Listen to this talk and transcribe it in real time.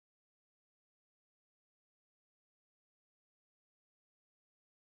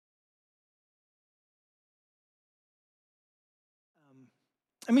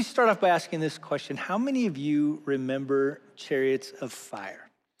Let me start off by asking this question. How many of you remember Chariots of Fire?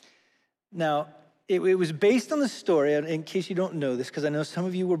 Now, it was based on the story, in case you don't know this, because I know some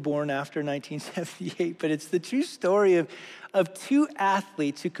of you were born after 1978, but it's the true story of two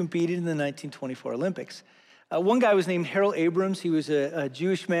athletes who competed in the 1924 Olympics. One guy was named Harold Abrams. He was a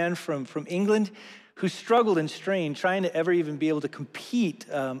Jewish man from England who struggled and strained trying to ever even be able to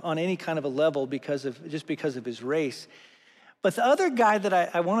compete on any kind of a level because of his race. But the other guy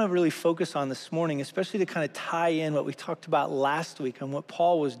that I want to really focus on this morning, especially to kind of tie in what we talked about last week on what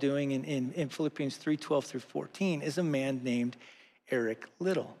Paul was doing in Philippians 3:12 through 14, is a man named Eric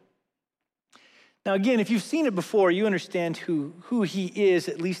Liddell. Now, again, if you've seen it before, you understand who he is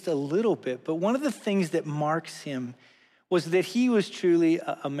at least a little bit. But one of the things that marks him was that he was truly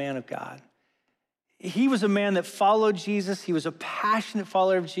a man of God. He was a man that followed Jesus. He was a passionate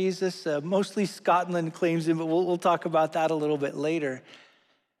follower of Jesus. Mostly Scotland claims him, but we'll talk about that a little bit later.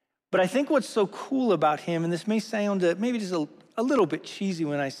 But I think what's so cool about him, and this may sound maybe just a little bit cheesy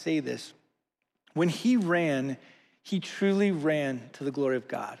when I say this, when he ran, he truly ran to the glory of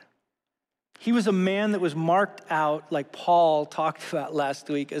God. He was a man that was marked out, like Paul talked about last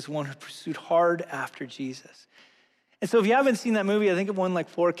week, as one who pursued hard after Jesus. And so if you haven't seen that movie, I think it won like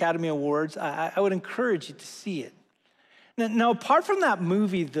 4 Academy Awards. I would encourage you to see it. Now, apart from that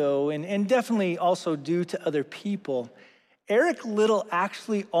movie, though, and definitely also due to other people, Eric Liddell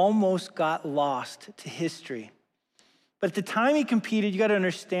actually almost got lost to history. But at the time he competed, you got to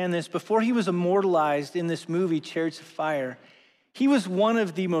understand this, before he was immortalized in this movie, Chariots of Fire, he was one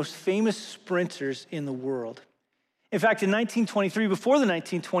of the most famous sprinters in the world. In fact, in 1923, before the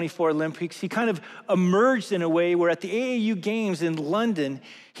 1924 Olympics, he kind of emerged in a way where at the AAU Games in London,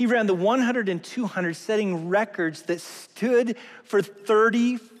 he ran the 100 and 200, setting records that stood for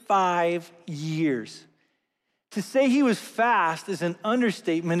 35 years. To say he was fast is an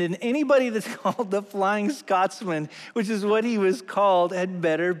understatement, and anybody that's called the Flying Scotsman, which is what he was called, had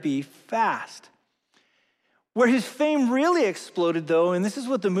better be fast. Where his fame really exploded, though, and this is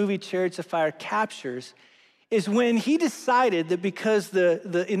what the movie Chariots of Fire captures, is when he decided that because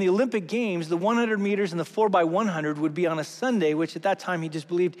in the Olympic Games, the 100 meters and the 4x100 would be on a Sunday, which at that time he just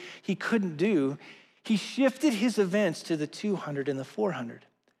believed he couldn't do, he shifted his events to the 200 and the 400.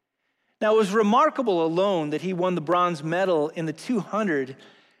 Now, it was remarkable alone that he won the bronze medal in the 200,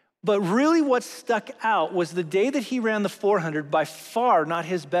 but really what stuck out was the day that he ran the 400, by far not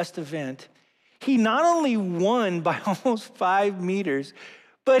his best event. He not only won by almost 5 meters,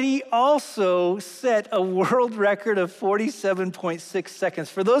 but he also set a world record of 47.6 seconds.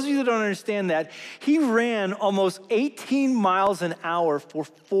 For those of you that don't understand that, he ran almost 18 miles an hour for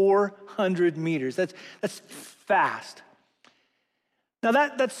 400 meters. That's fast. Now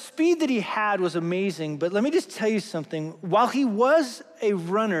that speed that he had was amazing, but let me just tell you something. While he was a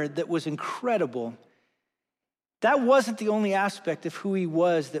runner that was incredible, that wasn't the only aspect of who he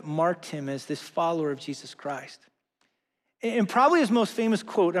was that marked him as this follower of Jesus Christ. And probably his most famous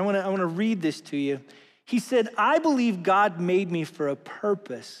quote, I want to read this to you. He said, "I believe God made me for a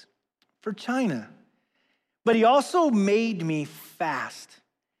purpose, for China. But he also made me fast.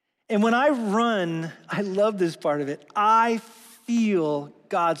 And when I run," I love this part of it, "I feel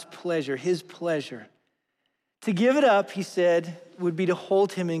God's pleasure, his pleasure. To give it up," he said, "would be to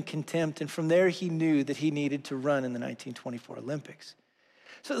hold him in contempt." And from there, he knew that he needed to run in the 1924 Olympics.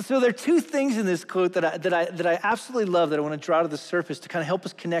 So there are two things in this quote that I absolutely love that I want to draw to the surface to kind of help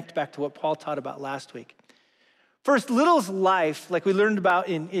us connect back to what Paul taught about last week. First, Liddell's life, like we learned about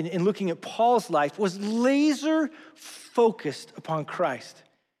in looking at Paul's life, was laser focused upon Christ,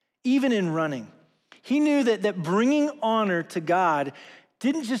 even in running. He knew that bringing honor to God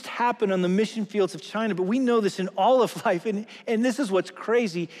didn't just happen on the mission fields of China, but we know this in all of life, and this is what's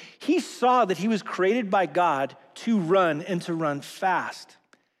crazy. He saw that he was created by God to run and to run fast.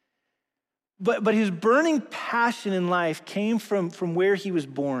 But his burning passion in life came from where he was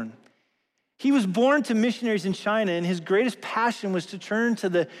born. He was born to missionaries in China, and his greatest passion was to return to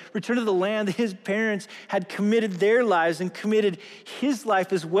the land that his parents had committed their lives and committed his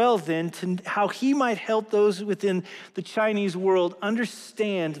life as well then to how he might help those within the Chinese world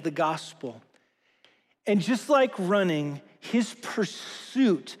understand the gospel. And just like running, his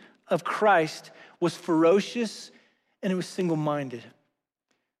pursuit of Christ was ferocious and it was single-minded.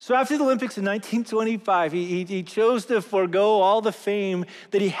 So after the Olympics in 1925, he chose to forego all the fame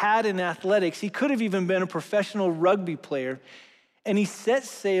that he had in athletics. He could have even been a professional rugby player, and he set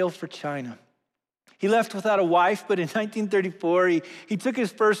sail for China. He left without a wife, but in 1934, he took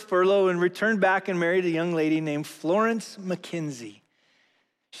his first furlough and returned back and married a young lady named Florence Mackenzie.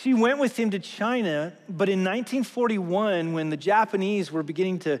 She went with him to China, but in 1941, when the Japanese were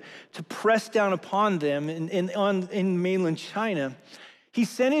beginning to press down upon them in mainland China, he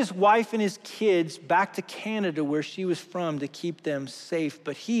sent his wife and his kids back to Canada, where she was from, to keep them safe.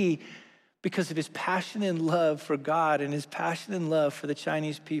 But he, because of his passion and love for God and his passion and love for the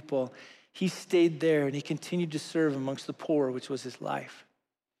Chinese people, he stayed there and he continued to serve amongst the poor, which was his life.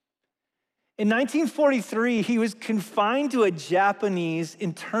 In 1943, he was confined to a Japanese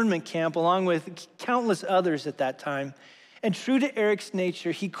internment camp along with countless others at that time. And true to Eric's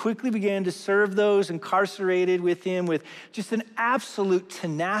nature, he quickly began to serve those incarcerated with him with just an absolute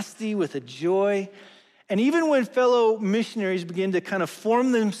tenacity, with a joy. And even when fellow missionaries began to kind of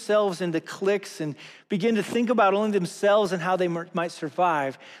form themselves into cliques and begin to think about only themselves and how they might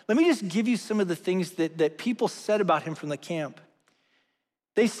survive, let me just give you some of the things that people said about him from the camp.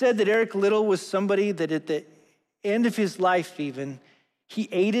 They said that Eric Liddell was somebody that at the end of his life even, he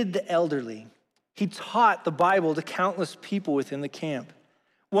aided the elderly. He taught the Bible to countless people within the camp.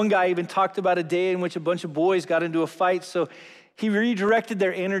 One guy even talked about a day in which a bunch of boys got into a fight, so he redirected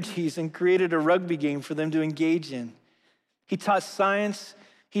their energies and created a rugby game for them to engage in. He taught science.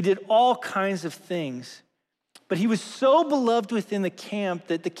 He did all kinds of things. But he was so beloved within the camp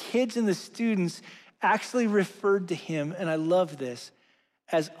that the kids and the students actually referred to him, and I love this,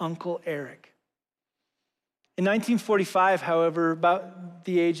 as Uncle Eric. In 1945, however, about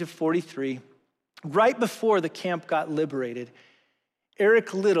the age of 43, right before the camp got liberated,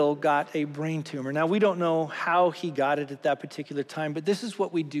 Eric Liddell got a brain tumor. Now, we don't know how he got it at that particular time, but this is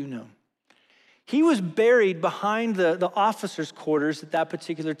what we do know. He was buried behind the officers' quarters at that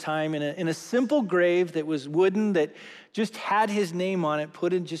particular time in a simple grave that was wooden, that just had his name on it,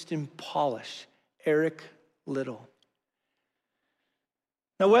 put in just in polish, Eric Liddell.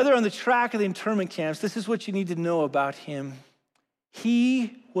 Now, whether on the track or the internment camps, this is what you need to know about him.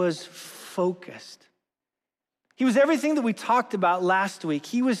 He was focused. He was everything that we talked about last week.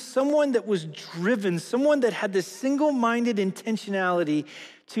 He was someone that was driven, someone that had this single-minded intentionality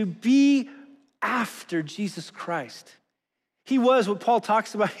to be after Jesus Christ. He was what Paul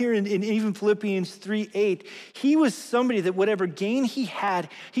talks about here in even Philippians 3:8. He was somebody that whatever gain he had,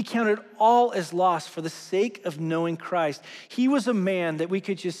 he counted all as loss for the sake of knowing Christ. He was a man that we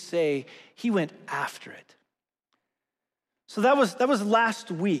could just say he went after it. So that was last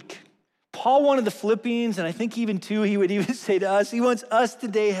week. Paul wanted the Philippians, and I think even too, he would even say to us, he wants us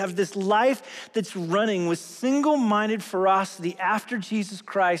today to have this life that's running with single-minded ferocity after Jesus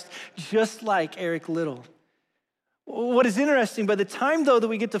Christ, just like Eric Liddell. What is interesting, by the time, though, that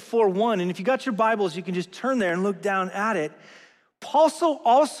we get to 4:1, and if you got your Bibles, you can just turn there and look down at it, Paul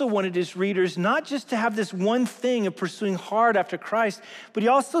also wanted his readers not just to have this one thing of pursuing hard after Christ, but he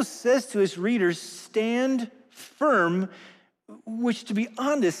also says to his readers, stand firm, which, to be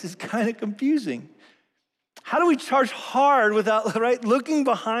honest, is kind of confusing. How do we charge hard without looking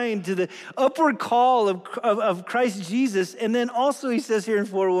behind to the upward call of Christ Jesus? And then also he says here in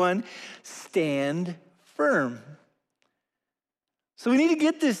 4:1, stand firm. So we need to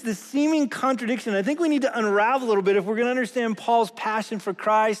get this seeming contradiction. I think we need to unravel a little bit if we're going to understand Paul's passion for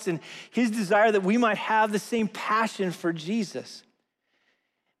Christ and his desire that we might have the same passion for Jesus.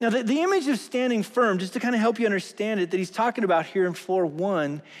 Now, the image of standing firm, just to kind of help you understand it, that he's talking about here in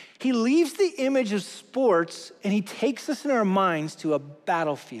 4:1, he leaves the image of sports and he takes us in our minds to a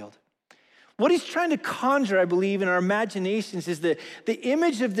battlefield. What he's trying to conjure, I believe, in our imaginations is the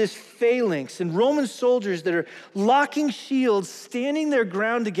image of this phalanx and Roman soldiers that are locking shields, standing their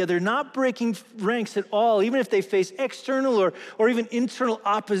ground together, not breaking ranks at all, even if they face external or even internal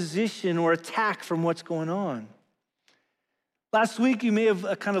opposition or attack from what's going on. Last week, you may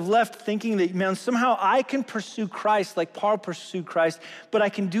have kind of left thinking that, man, somehow I can pursue Christ like Paul pursued Christ, but I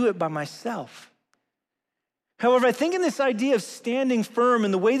can do it by myself. However, I think in this idea of standing firm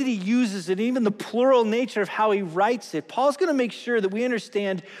and the way that he uses it, even the plural nature of how he writes it, Paul's going to make sure that we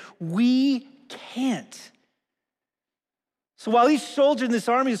understand we can't. So while each soldier in this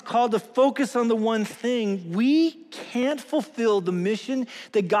army is called to focus on the one thing, we can't fulfill the mission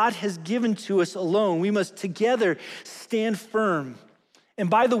that God has given to us alone. We must together stand firm. And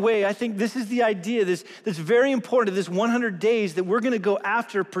by the way, I think this is the idea that's very important, this 100 days that we're going to go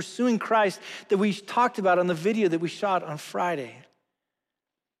after pursuing Christ that we talked about on the video that we shot on Friday.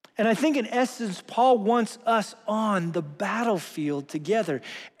 And I think in essence, Paul wants us on the battlefield together.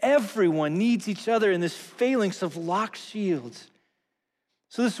 Everyone needs each other in this phalanx of locked shields.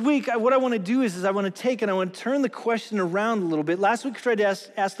 So this week, what I want to do is I want to take and I want to turn the question around a little bit. Last week, I tried to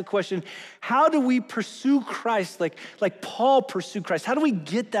ask the question, how do we pursue Christ like Paul pursued Christ? How do we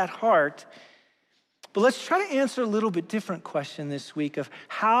get that heart? But let's try to answer a little bit different question this week of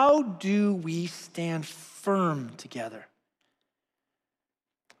how do we stand firm together?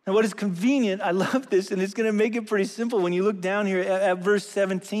 Now, what is convenient, I love this, and it's going to make it pretty simple. When you look down here at verse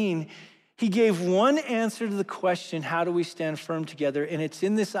 17, he gave one answer to the question, how do we stand firm together? And it's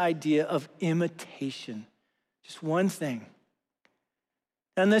in this idea of imitation. Just one thing.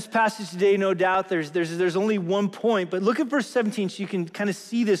 And this passage today, no doubt, there's only one point, but look at verse 17 so you can kind of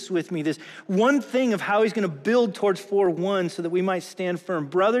see this with me, this one thing of how he's going to build towards 4:1 so that we might stand firm.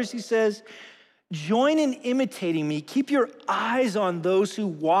 Brothers, he says, join in imitating me. Keep your eyes on those who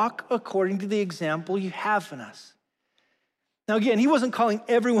walk according to the example you have in us. Now, again, he wasn't calling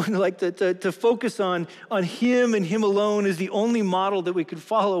everyone to focus on him and him alone as the only model that we could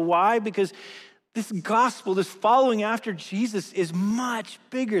follow. Why? Because this gospel, this following after Jesus is much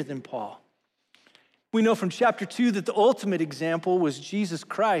bigger than Paul. We know from chapter 2 that the ultimate example was Jesus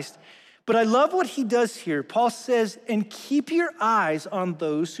Christ. But I love what he does here. Paul says, and keep your eyes on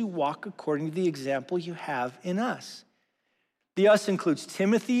those who walk according to the example you have in us. The us includes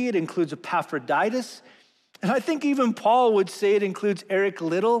Timothy, it includes Epaphroditus, and I think even Paul would say it includes Eric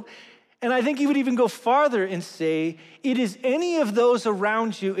Little. And I think he would even go farther and say, it is any of those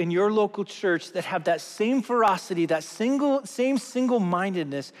around you in your local church that have that same ferocity, that same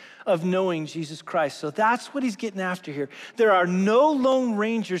single-mindedness of knowing Jesus Christ. So that's what he's getting after here. There are no lone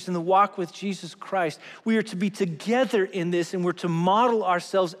rangers in the walk with Jesus Christ. We are to be together in this, and we're to model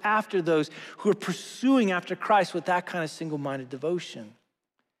ourselves after those who are pursuing after Christ with that kind of single-minded devotion.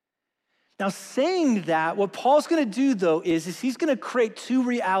 Now, saying that, what Paul's going to do, though, is he's going to create two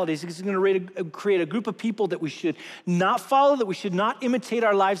realities. He's going to create a group of people that we should not follow, that we should not imitate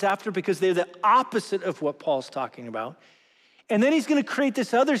our lives after because they're the opposite of what Paul's talking about. And then he's going to create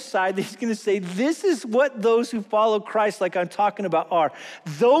this other side that he's going to say, this is what those who follow Christ, like I'm talking about, are.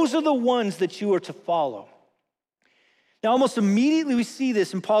 Those are the ones that you are to follow. Now, almost immediately we see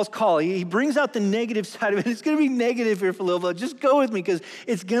this in Paul's call. He brings out the negative side of it. It's going to be negative here for a little bit. Just go with me because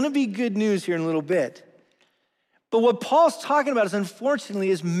it's going to be good news here in a little bit. But what Paul's talking about is,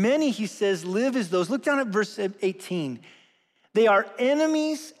 unfortunately, as many, he says, live as those. Look down at verse 18. They are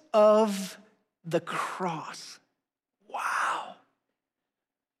enemies of the cross. Wow.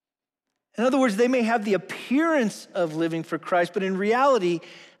 In other words, they may have the appearance of living for Christ, but in reality,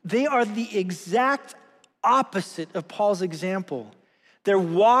 they are the exact opposite of Paul's example. Their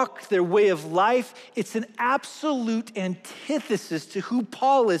walk, their way of life, it's an absolute antithesis to who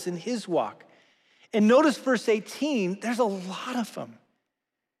Paul is in his walk. And notice verse 18, there's a lot of them.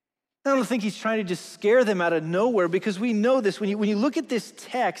 I don't think he's trying to just scare them out of nowhere because we know this. When you look at this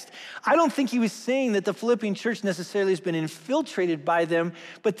text, I don't think he was saying that the Philippian church necessarily has been infiltrated by them,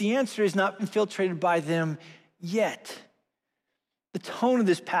 but the answer is not infiltrated by them yet. The tone of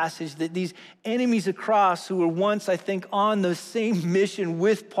this passage, that these enemies across who were once, I think, on the same mission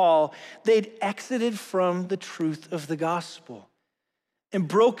with Paul, they'd exited from the truth of the gospel. And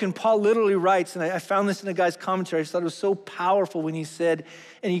broken, Paul literally writes, and I found this in a guy's commentary, I just thought it was so powerful when he said,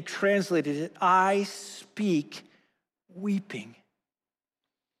 and he translated it, I speak weeping.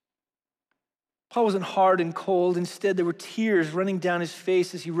 Paul wasn't hard and cold. Instead, there were tears running down his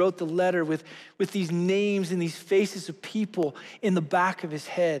face as he wrote the letter with these names and these faces of people in the back of his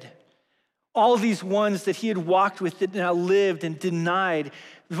head. All these ones that he had walked with that now lived and denied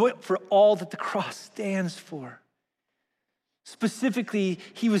for all that the cross stands for. Specifically,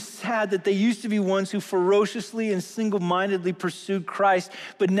 he was sad that they used to be ones who ferociously and single-mindedly pursued Christ,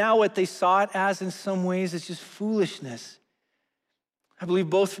 but now what they saw it as in some ways is just foolishness. I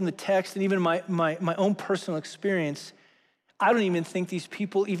believe both from the text and even my own personal experience, I don't even think these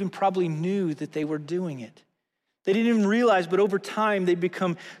people even probably knew that they were doing it. They didn't even realize, but over time they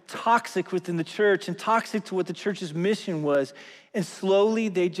become toxic within the church and toxic to what the church's mission was. And slowly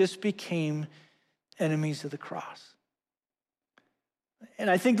they just became enemies of the cross. And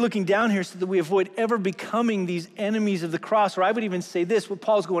I think looking down here so that we avoid ever becoming these enemies of the cross, or I would even say this, what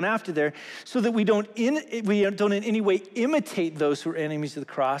Paul's going after there, so that we don't in any way imitate those who are enemies of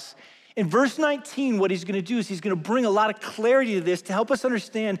the cross. In verse 19, what he's going to do is he's going to bring a lot of clarity to this to help us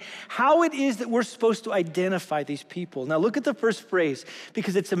understand how it is that we're supposed to identify these people. Now look at the first phrase,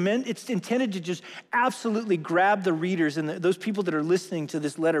 because it's intended to just absolutely grab the readers and those people that are listening to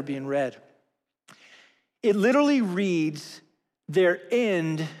this letter being read. It literally reads, their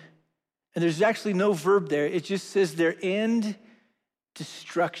end, and there's actually no verb there. It just says their end,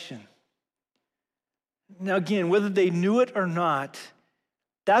 destruction. Now again, whether they knew it or not,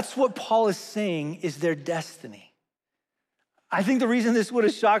 that's what Paul is saying is their destiny. I think the reason this would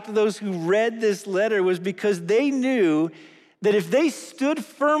have shocked those who read this letter was because they knew That if they stood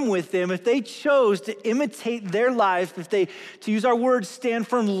firm with them, if they chose to imitate their life, if they, to use our words, stand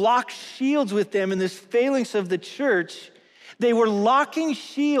firm, lock shields with them in this phalanx of the church, they were locking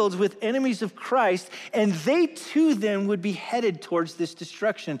shields with enemies of Christ, and they too then would be headed towards this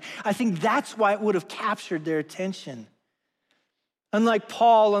destruction. I think that's why it would have captured their attention. Unlike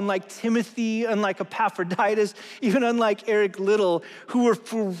Paul, unlike Timothy, unlike Epaphroditus, even unlike Eric Liddell, who were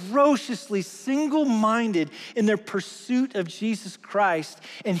ferociously single-minded in their pursuit of Jesus Christ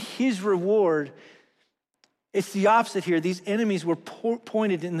and his reward, it's the opposite here. These enemies were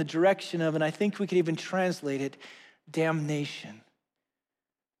pointed in the direction of, and I think we could even translate it, damnation.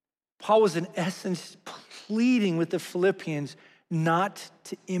 Paul was in essence pleading with the Philippians not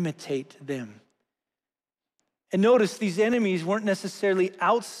to imitate them. And notice these enemies weren't necessarily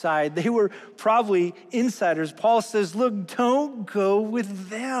outside. They were probably insiders. Paul says, look, don't go with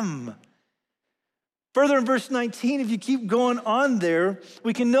them. Further in verse 19, if you keep going on there,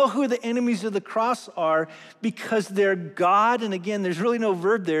 we can know who the enemies of the cross are because their God, and again, there's really no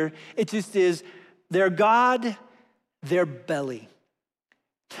verb there. It just is their God, their belly.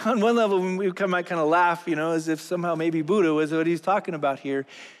 On one level, we might kind of laugh, as if somehow maybe Buddha was what he's talking about here.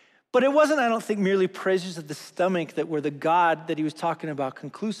 But it wasn't, I don't think, merely pleasures of the stomach that were the God that he was talking about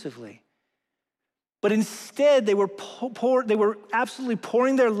conclusively. But instead, they were absolutely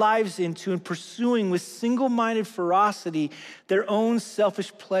pouring their lives into and pursuing with single-minded ferocity their own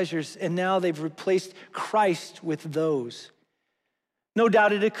selfish pleasures, and now they've replaced Christ with those. No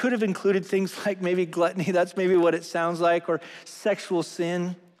doubt it could have included things like maybe gluttony, that's maybe what it sounds like, or sexual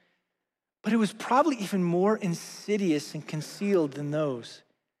sin. But it was probably even more insidious and concealed than those.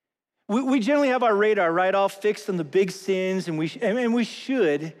 We generally have our radar, right, all fixed on the big sins, and we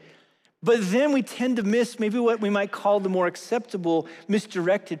should, but then we tend to miss maybe what we might call the more acceptable,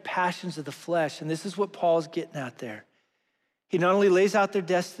 misdirected passions of the flesh, and this is what Paul's getting at there. He not only lays out their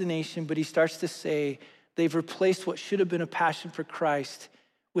destination, but he starts to say they've replaced what should have been a passion for Christ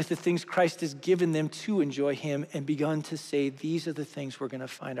with the things Christ has given them to enjoy him and begun to say, these are the things we're going to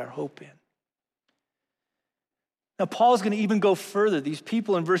find our hope in. Now, Paul's going to even go further. These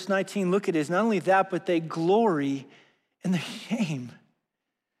people in verse 19, look at it, not only that, but they glory in the shame.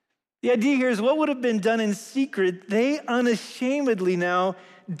 The idea here is what would have been done in secret, they unashamedly now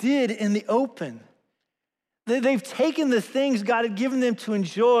did in the open. They've taken the things God had given them to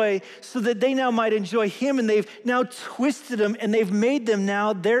enjoy so that they now might enjoy him, and they've now twisted them and they've made them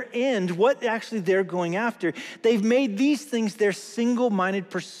now their end, what actually they're going after. They've made these things their single-minded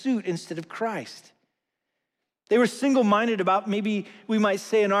pursuit instead of Christ. They were single-minded about, maybe we might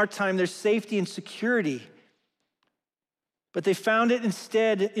say in our time, their safety and security. But they found it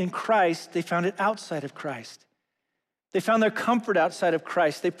instead in Christ. They found it outside of Christ. They found their comfort outside of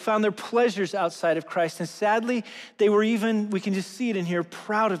Christ. They found their pleasures outside of Christ. And sadly, they were even, we can just see it in here,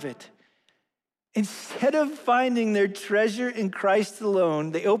 proud of it. Instead of finding their treasure in Christ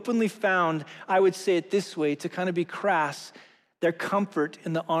alone, they openly found, I would say it this way, to kind of be crass, their comfort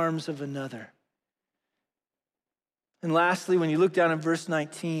in the arms of another. And lastly, when you look down in verse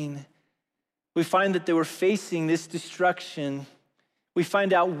 19, we find that they were facing this destruction. We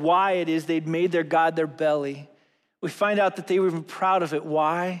find out why it is they'd made their God their belly. We find out that they were even proud of it.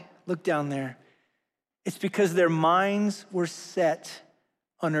 Why? Look down there. It's because their minds were set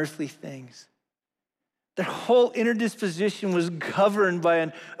on earthly things. Their whole inner disposition was governed by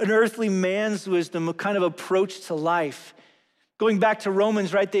an earthly man's wisdom, a kind of approach to life. Going back to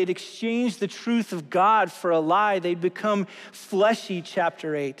Romans, right, they'd exchanged the truth of God for a lie. They'd become fleshy,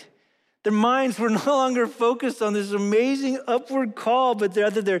 chapter 8. Their minds were no longer focused on this amazing upward call, but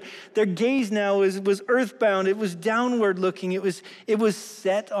their gaze now was earthbound. It was downward looking. It was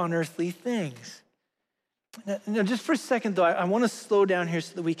set on earthly things. Now, just for a second, though, I want to slow down here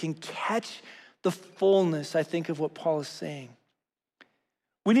so that we can catch the fullness, I think, of what Paul is saying.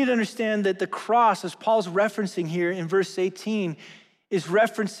 We need to understand that the cross, as Paul's referencing here in verse 18, he's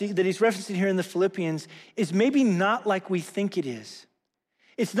referencing here in the Philippians, is maybe not like we think it is.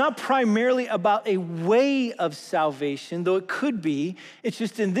 It's not primarily about a way of salvation, though it could be. It's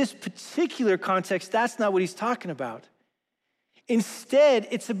just in this particular context, that's not what he's talking about. Instead,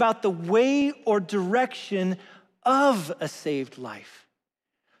 it's about the way or direction of a saved life.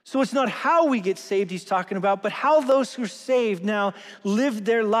 So it's not how we get saved he's talking about, but how those who are saved now live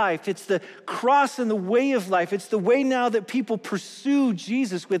their life. It's the cross and the way of life. It's the way now that people pursue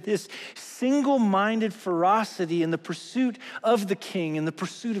Jesus with this single-minded ferocity in the pursuit of the King, in the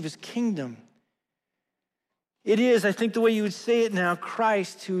pursuit of his kingdom. It is, I think the way you would say it now,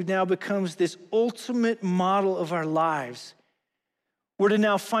 Christ who now becomes this ultimate model of our lives. We're to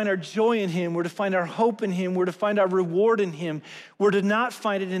now find our joy in him. We're to find our hope in him. We're to find our reward in him. We're to not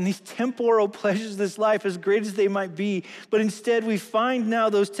find it in these temporal pleasures of this life, as great as they might be, but instead we find now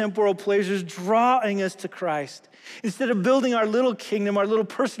those temporal pleasures drawing us to Christ. Instead of building our little kingdom, our little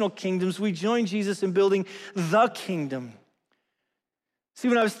personal kingdoms, we join Jesus in building the kingdom. See,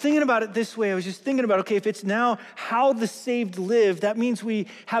 when I was thinking about it this way, I was just thinking about, okay, if it's now how the saved live, that means we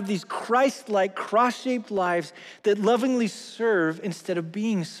have these Christ-like, cross-shaped lives that lovingly serve instead of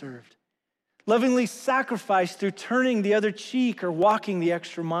being served. Lovingly sacrifice through turning the other cheek or walking the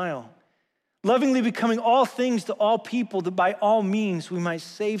extra mile. Lovingly becoming all things to all people that by all means we might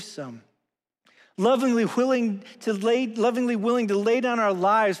save some. Lovingly willing to lay down our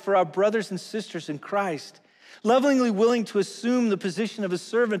lives for our brothers and sisters in Christ. Lovingly willing to assume the position of a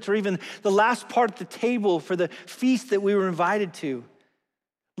servant or even the last part at the table for the feast that we were invited to.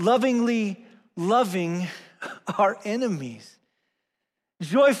 Lovingly loving our enemies.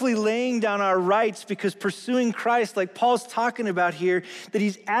 Joyfully laying down our rights, because pursuing Christ, like Paul's talking about here, that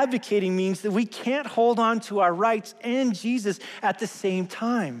he's advocating, means that we can't hold on to our rights and Jesus at the same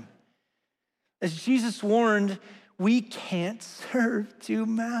time. As Jesus warned, we can't serve two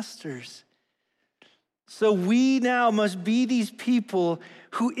masters. So we now must be these people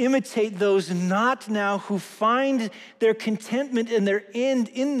who imitate those not now who find their contentment and their end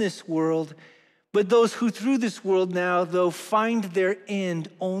in this world, but those who through this world now, though, find their end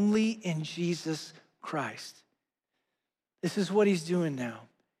only in Jesus Christ. This is what he's doing now.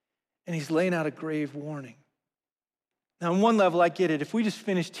 And he's laying out a grave warning. Now, on one level, I get it. If we just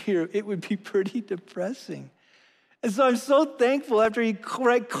finished here, it would be pretty depressing. And so I'm so thankful after he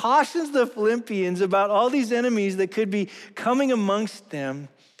cautions the Philippians about all these enemies that could be coming amongst them.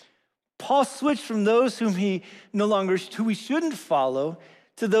 Paul switched from those who we shouldn't follow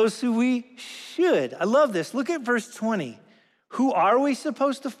to those who we should. I love this. Look at verse 20. Who are we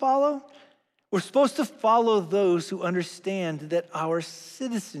supposed to follow? We're supposed to follow those who understand that our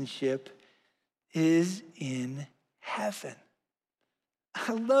citizenship is in heaven.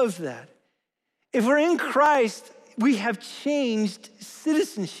 I love that. If we're in Christ, we have changed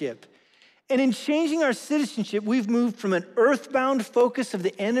citizenship. And in changing our citizenship, we've moved from an earthbound focus of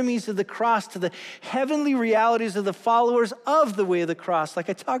the enemies of the cross to the heavenly realities of the followers of the way of the cross, like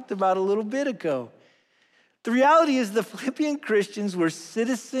I talked about a little bit ago. The reality is the Philippian Christians were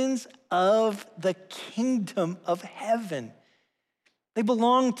citizens of the kingdom of heaven. They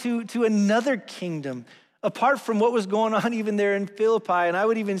belonged to another kingdom, apart from what was going on even there in Philippi. And I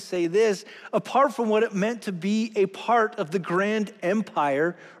would even say this, apart from what it meant to be a part of the grand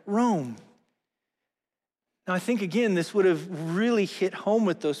empire, Rome. Now, I think, again, this would have really hit home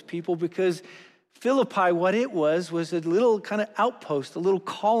with those people, because Philippi, what it was a little kind of outpost, a little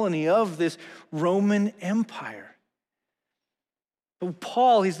colony of this Roman Empire. But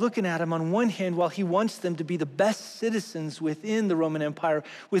Paul, he's looking at them on one hand, while he wants them to be the best citizens within the Roman Empire,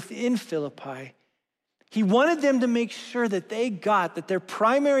 within Philippi, he wanted them to make sure that they got that their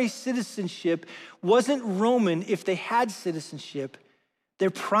primary citizenship wasn't Roman if they had citizenship.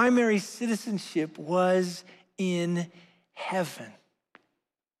 Their primary citizenship was in heaven.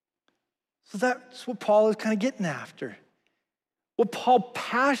 So that's what Paul is kind of getting after. What Paul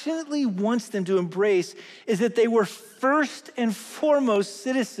passionately wants them to embrace is that they were first and foremost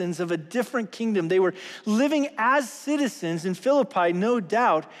citizens of a different kingdom. They were living as citizens in Philippi, no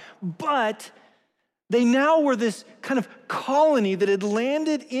doubt, but they now were this kind of colony that had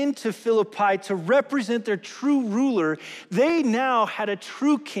landed into Philippi to represent their true ruler. They now had a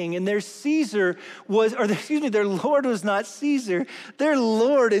true king, and their their Lord was not Caesar. Their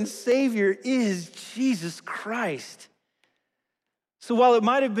Lord and Savior is Jesus Christ. So while it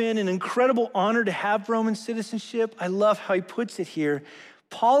might have been an incredible honor to have Roman citizenship, I love how he puts it here.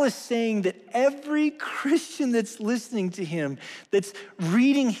 Paul is saying that every Christian that's listening to him, that's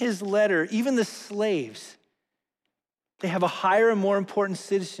reading his letter, even the slaves, they have a higher and more important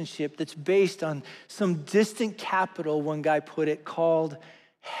citizenship that's based on some distant capital, one guy put it, called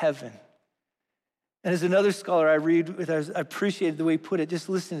heaven. And as another scholar I read with, I appreciated the way he put it. Just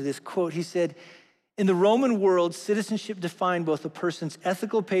listen to this quote. He said, in the Roman world, citizenship defined both a person's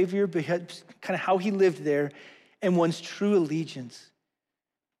ethical behavior, kind of how he lived there, and one's true allegiance.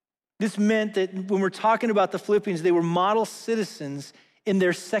 This meant that when we're talking about the Philippians, they were model citizens in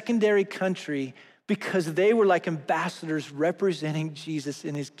their secondary country because they were like ambassadors representing Jesus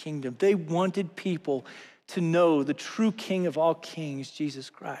in his kingdom. They wanted people to know the true King of all kings,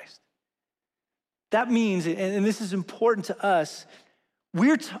 Jesus Christ. That means, and this is important to us,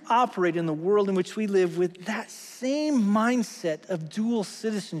 we're to operate in the world in which we live with that same mindset of dual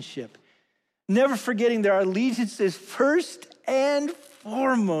citizenship, never forgetting that our allegiance is first and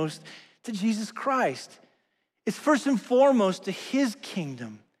foremost to Jesus Christ. It's first and foremost to his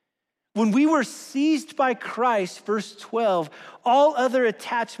kingdom. When we were seized by Christ, verse 12, all other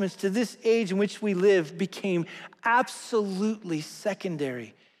attachments to this age in which we live became absolutely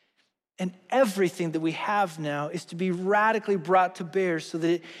secondary. And everything that we have now is to be radically brought to bear so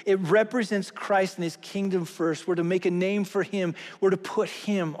that it represents Christ and his kingdom first. We're to make a name for him. We're to put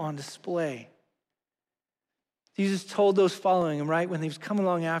him on display. Jesus told those following him, right, when he was coming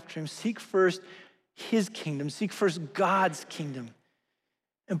along after him, seek first his kingdom, seek first God's kingdom.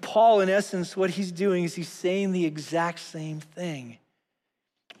 And Paul, in essence, what he's doing is he's saying the exact same thing.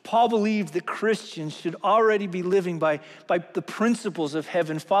 Paul believed that Christians should already be living by the principles of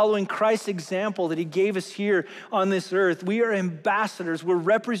heaven, following Christ's example that he gave us here on this earth. We are ambassadors. We're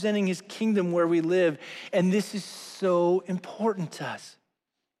representing his kingdom where we live. And this is so important to us.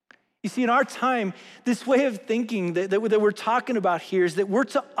 You see, in our time, this way of thinking that we're talking about here is that we're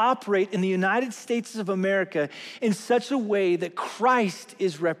to operate in the United States of America in such a way that Christ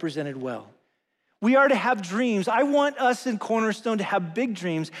is represented well. We are to have dreams. I want us in Cornerstone to have big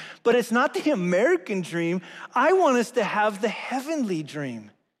dreams, but it's not the American dream. I want us to have the heavenly dream.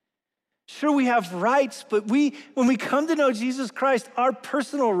 Sure, we have rights, but when we come to know Jesus Christ, our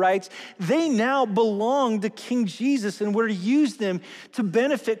personal rights, they now belong to King Jesus, and we're to use them to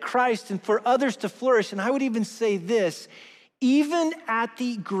benefit Christ and for others to flourish. And I would even say this, even at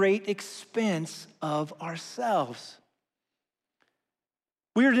the great expense of ourselves.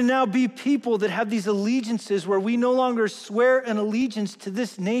 We are to now be people that have these allegiances where we no longer swear an allegiance to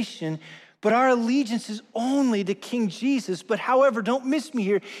this nation, but our allegiance is only to King Jesus. But however, don't miss me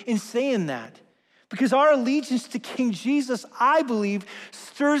here in saying that. Because our allegiance to King Jesus, I believe,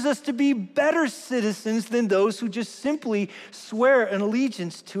 stirs us to be better citizens than those who just simply swear an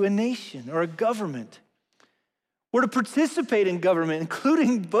allegiance to a nation or a government. We're to participate in government,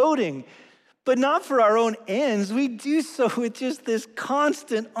 including voting, but not for our own ends. We do so with just this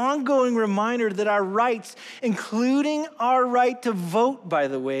constant, ongoing reminder that our rights, including our right to vote, by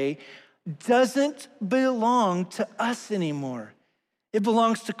the way, doesn't belong to us anymore. It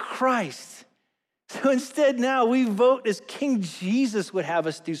belongs to Christ. So instead now we vote as King Jesus would have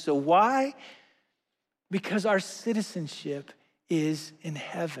us do so. Why? Because our citizenship is in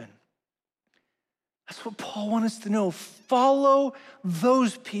heaven. That's what Paul wants us to know. Follow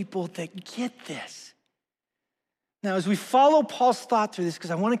those people that get this. Now, as we follow Paul's thought through this,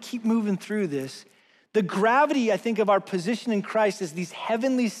 because I want to keep moving through this, the gravity, I think, of our position in Christ as these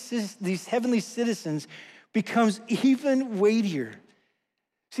heavenly citizens becomes even weightier.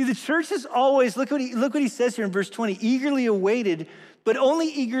 See, the church has always, look what he says here in verse 20, eagerly awaited, but only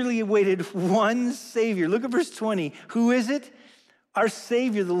eagerly awaited one Savior. Look at verse 20. Who is it? Our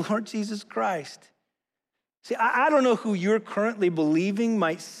Savior, the Lord Jesus Christ. See, I don't know who you're currently believing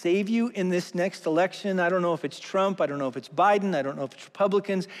might save you in this next election. I don't know if it's Trump. I don't know if it's Biden. I don't know if it's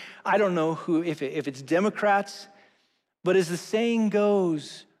Republicans. I don't know if it's Democrats. But as the saying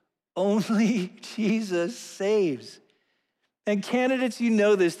goes, only Jesus saves. And candidates, you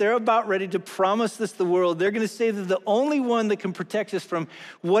know this. They're about ready to promise this to the world. They're going to say that the only one that can protect us from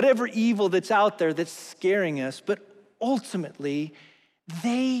whatever evil that's out there that's scaring us. But ultimately,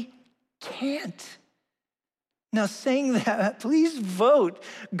 they can't. Now, saying that, please vote.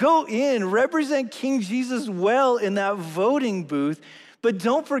 Go in, represent King Jesus well in that voting booth. But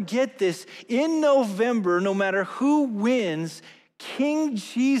don't forget this. In November, no matter who wins, King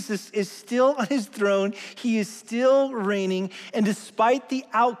Jesus is still on his throne. He is still reigning. And despite the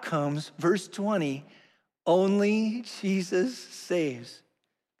outcomes, verse 20, only Jesus saves.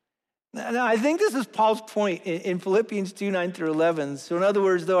 Now, I think this is Paul's point in Philippians 2, 9 through 11. So in other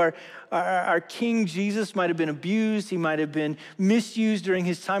words, though our King Jesus might have been abused, he might have been misused during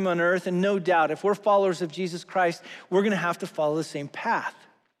his time on earth, and no doubt, if we're followers of Jesus Christ, we're going to have to follow the same path.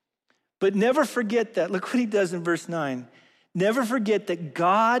 But never forget that. Look what he does in verse 9. Never forget that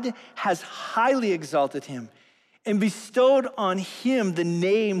God has highly exalted him and bestowed on him the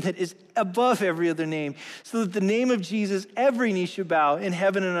name that is above every other name, so that the name of Jesus, every knee should bow in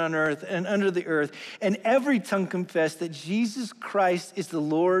heaven and on earth and under the earth, and every tongue confess that Jesus Christ is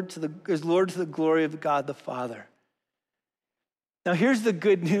Lord to the glory of God the Father. Now here's the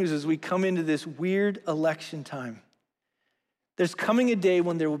good news as we come into this weird election time. There's coming a day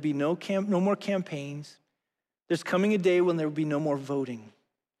when there will be no more campaigns. There's coming a day when there will be no more voting.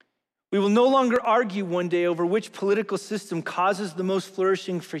 We will no longer argue one day over which political system causes the most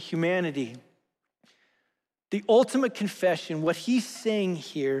flourishing for humanity. The ultimate confession, what he's saying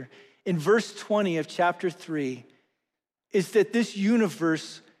here in verse 20 of chapter 3, is that this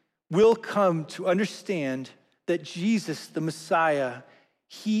universe will come to understand that Jesus, the Messiah,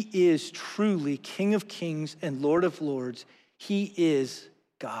 He is truly King of Kings and Lord of Lords. He is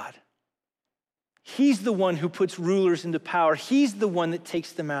God. He's the one who puts rulers into power. He's the one that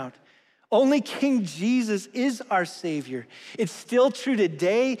takes them out. Only King Jesus is our Savior. It's still true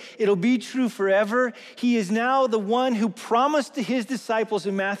today. It'll be true forever. He is now the one who promised to his disciples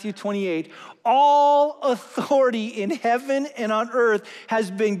in Matthew 28, all authority in heaven and on earth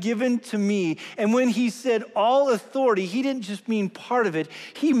has been given to me. And when he said all authority, he didn't just mean part of it.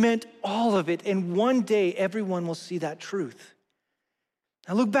 He meant all of it. And one day, everyone will see that truth.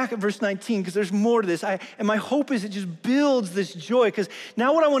 Now look back at verse 19, because there's more to this. And my hope is it just builds this joy, because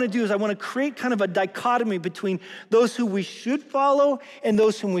now what I want to do is I want to create kind of a dichotomy between those who we should follow and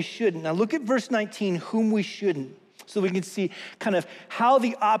those whom we shouldn't. Now look at verse 19, whom we shouldn't, so we can see kind of how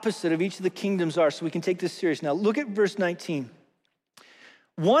the opposite of each of the kingdoms are, so we can take this serious. Now look at verse 19.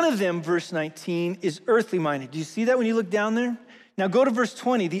 One of them, verse 19, is earthly minded. Do you see that when you look down there? Now go to verse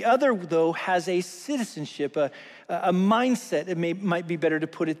 20. The other, though, has a citizenship, a mindset, might be better to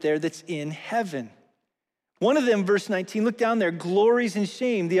put it there, that's in heaven. One of them, verse 19, look down there, glories in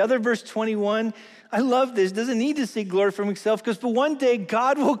shame. The other, verse 21, I love this, doesn't need to seek glory from himself, because for one day,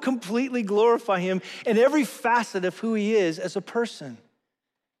 God will completely glorify him in every facet of who he is as a person.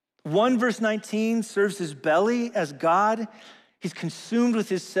 One, verse 19, serves his belly as God. He's consumed with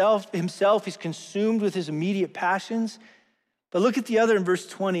himself. He's consumed with his immediate passions. But look at the other in verse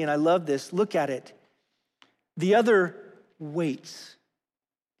 20, and I love this. Look at it. The other waits.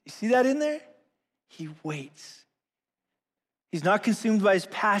 You see that in there? He waits. He's not consumed by his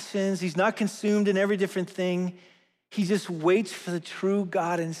passions. He's not consumed in every different thing. He just waits for the true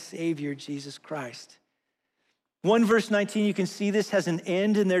God and Savior, Jesus Christ. One, verse 19, you can see this has an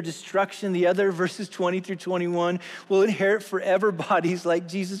end in their destruction. The other, verses 20 through 21, will inherit forever bodies like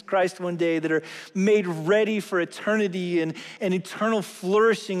Jesus Christ one day that are made ready for eternity and eternal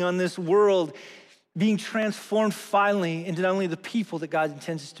flourishing on this world, being transformed finally into not only the people that God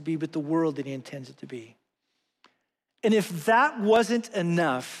intends us to be, but the world that he intends it to be. And if that wasn't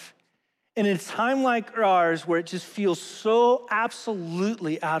enough, in a time like ours where it just feels so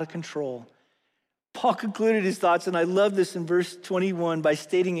absolutely out of control, Paul concluded his thoughts, and I love this in verse 21, by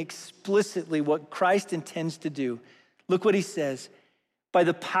stating explicitly what Christ intends to do. Look what he says. By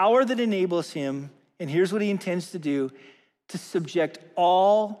the power that enables him, and here's what he intends to do, to subject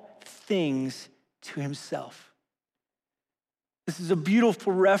all things to himself. This is a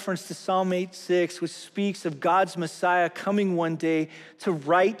beautiful reference to Psalm 8:6, which speaks of God's Messiah coming one day to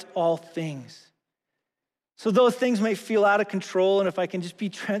right all things. So though things may feel out of control, and if I can just be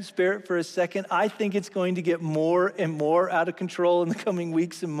transparent for a second, I think it's going to get more and more out of control in the coming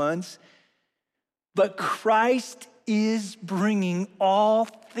weeks and months. But Christ is bringing all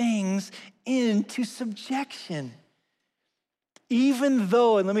things into subjection. Even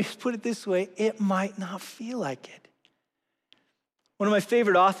though, and let me just put it this way, it might not feel like it. One of my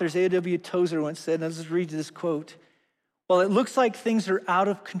favorite authors, A.W. Tozer, once said, and I'll just read this quote, while it looks like things are out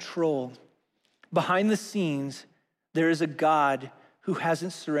of control, behind the scenes, there is a God who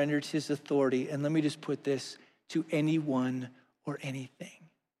hasn't surrendered his authority, and let me just put this, to anyone or anything.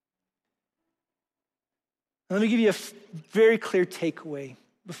 Let me give you a very clear takeaway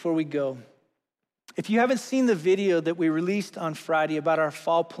before we go. If you haven't seen the video that we released on Friday about our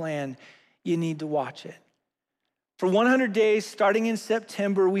fall plan, you need to watch it. For 100 days, starting in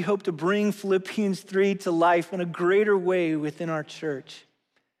September, we hope to bring Philippians 3 to life in a greater way within our church.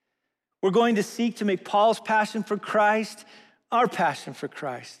 We're going to seek to make Paul's passion for Christ our passion for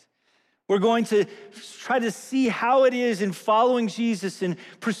Christ. We're going to try to see how it is in following Jesus and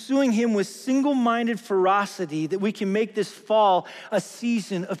pursuing him with single-minded ferocity that we can make this fall a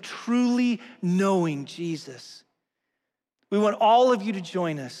season of truly knowing Jesus. We want all of you to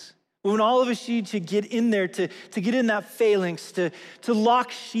join us. We want all of us to get in there, to get in that phalanx, to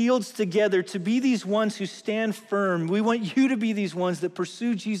lock shields together, to be these ones who stand firm. We want you to be these ones that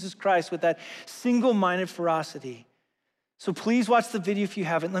pursue Jesus Christ with that single-minded ferocity. So please watch the video if you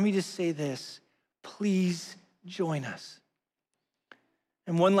haven't. Let me just say this. Please join us.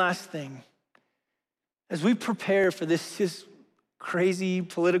 And one last thing. As we prepare for this crazy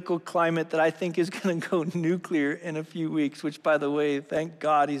political climate that I think is going to go nuclear in a few weeks, which, by the way, thank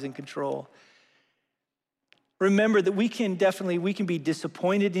God he's in control. Remember that we can be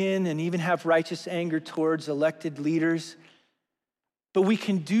disappointed in and even have righteous anger towards elected leaders, but we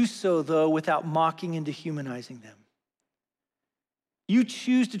can do so, though, without mocking and dehumanizing them. You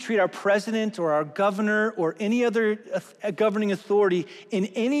choose to treat our president or our governor or any other governing authority in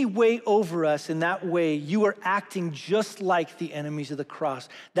any way over us in that way, you are acting just like the enemies of the cross.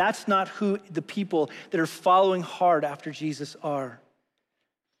 That's not who the people that are following hard after Jesus are.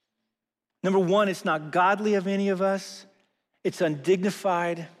 Number one, it's not godly of any of us. It's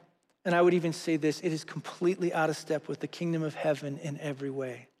undignified. And I would even say this, it is completely out of step with the kingdom of heaven in every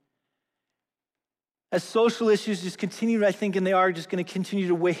way. As social issues just continue, I think, and they are just going to continue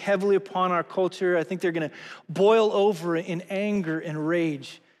to weigh heavily upon our culture, I think they're going to boil over in anger and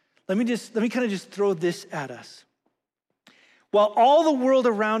rage. Let me kind of just throw this at us. While all the world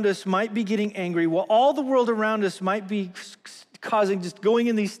around us might be getting angry, while all the world around us might be going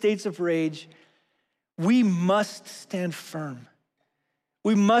in these states of rage, we must stand firm.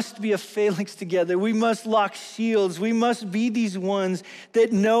 We must be a phalanx together. We must lock shields. We must be these ones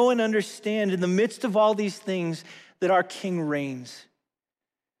that know and understand in the midst of all these things that our King reigns.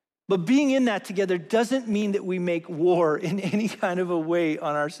 But being in that together doesn't mean that we make war in any kind of a way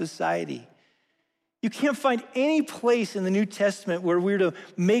on our society. You can't find any place in the New Testament where we're to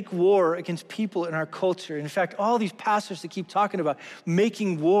make war against people in our culture. In fact, all these pastors that keep talking about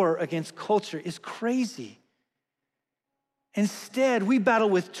making war against culture is crazy. Instead, we battle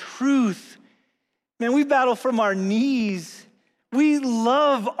with truth. Man, we battle from our knees. We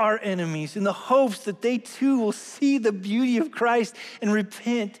love our enemies in the hopes that they too will see the beauty of Christ and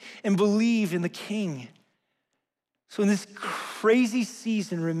repent and believe in the King. So in this crazy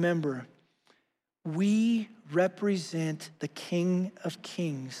season, remember, we represent the King of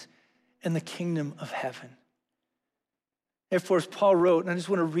Kings and the kingdom of heaven. Therefore, as Paul wrote, and I just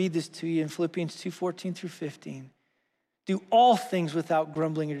want to read this to you in Philippians 2:14 through 15. Do all things without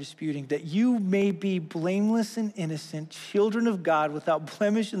grumbling or disputing, that you may be blameless and innocent, children of God without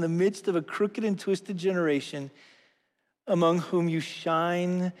blemish in the midst of a crooked and twisted generation, among whom you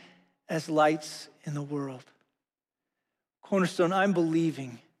shine as lights in the world. Cornerstone, I'm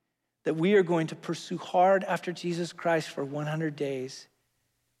believing that we are going to pursue hard after Jesus Christ for 100 days,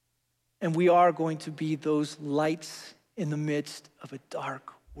 and we are going to be those lights in the midst of a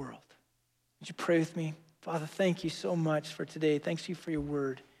dark world. Would you pray with me? Father, thank you so much for today. Thank you for your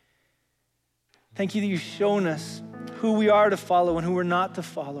word. Thank you that you've shown us who we are to follow and who we're not to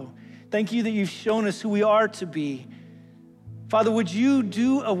follow. Thank you that you've shown us who we are to be. Father, would you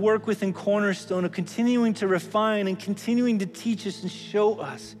do a work within Cornerstone of continuing to refine and continuing to teach us and show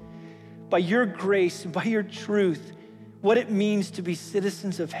us by your grace and by your truth what it means to be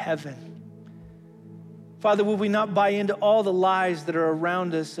citizens of heaven. Father, will we not buy into all the lies that are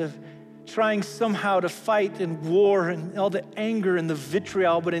around us of trying somehow to fight and war and all the anger and the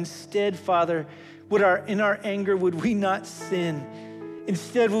vitriol, but instead, Father, in our anger, would we not sin?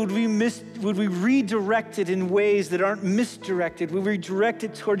 Instead, would we redirect it in ways that aren't misdirected? Would we direct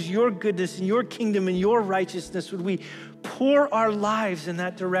it towards your goodness and your kingdom and your righteousness? Would we pour our lives in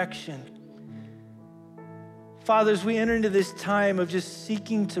that direction? Father, as we enter into this time of just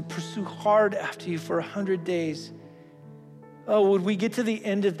seeking to pursue hard after you for 100 days, would we get to the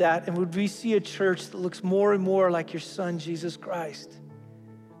end of that and would we see a church that looks more and more like your Son, Jesus Christ?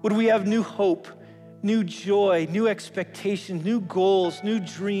 Would we have new hope, new joy, new expectations, new goals, new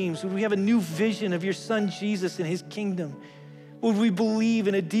dreams? Would we have a new vision of your Son, Jesus, and his kingdom? Would we believe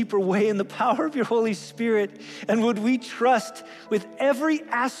in a deeper way in the power of your Holy Spirit? And would we trust with every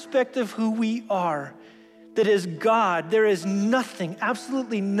aspect of who we are that as God, there is nothing,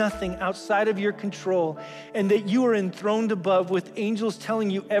 absolutely nothing outside of your control, and that you are enthroned above with angels telling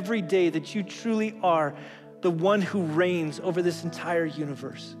you every day that you truly are the one who reigns over this entire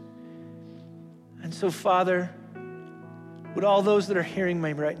universe. And so, Father, would all those that are hearing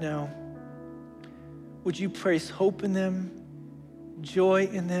me right now, would you place hope in them, joy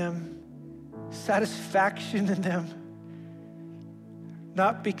in them, satisfaction in them?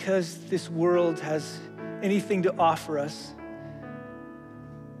 Not because this world has anything to offer us,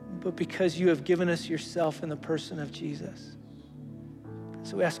 but because you have given us yourself in the person of Jesus.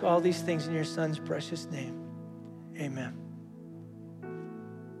 So we ask all these things in your Son's precious name. Amen.